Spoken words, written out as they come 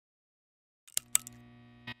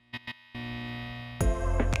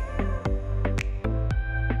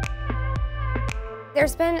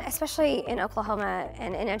There's been, especially in Oklahoma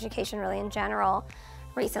and in education really in general,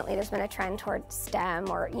 recently there's been a trend toward STEM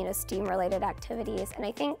or STEAM-related activities, and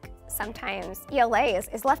I think sometimes ELA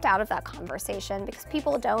is left out of that conversation because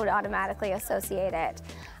people don't automatically associate it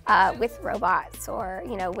with robots or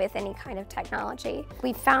with any kind of technology.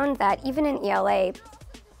 We found that even in ELA,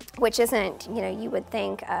 which isn't you would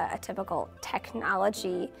think a typical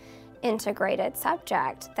technology integrated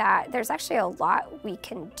subject, that there's actually a lot we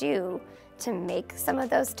can do to make some of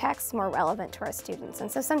those texts more relevant to our students.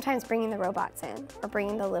 And so sometimes bringing the robots in or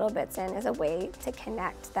bringing the little bits in is a way to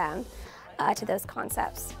connect them to those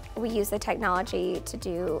concepts. We use the technology to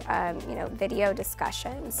do video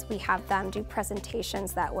discussions. We have them do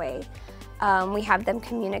presentations that way. We have them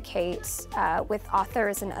communicate with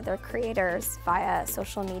authors and other creators via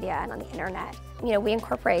social media and on the internet. We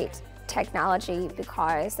incorporate technology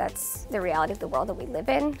because that's the reality of the world that we live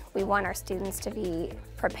in. We want our students to be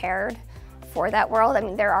prepared for that world. I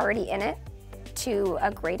mean, they're already in it to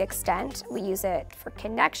a great extent. We use it for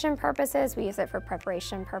connection purposes, we use it for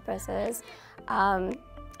preparation purposes, and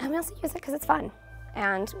we also use it because it's fun.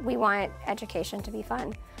 And we want education to be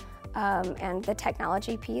fun. And the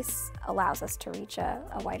technology piece allows us to reach a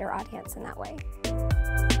wider audience in that way.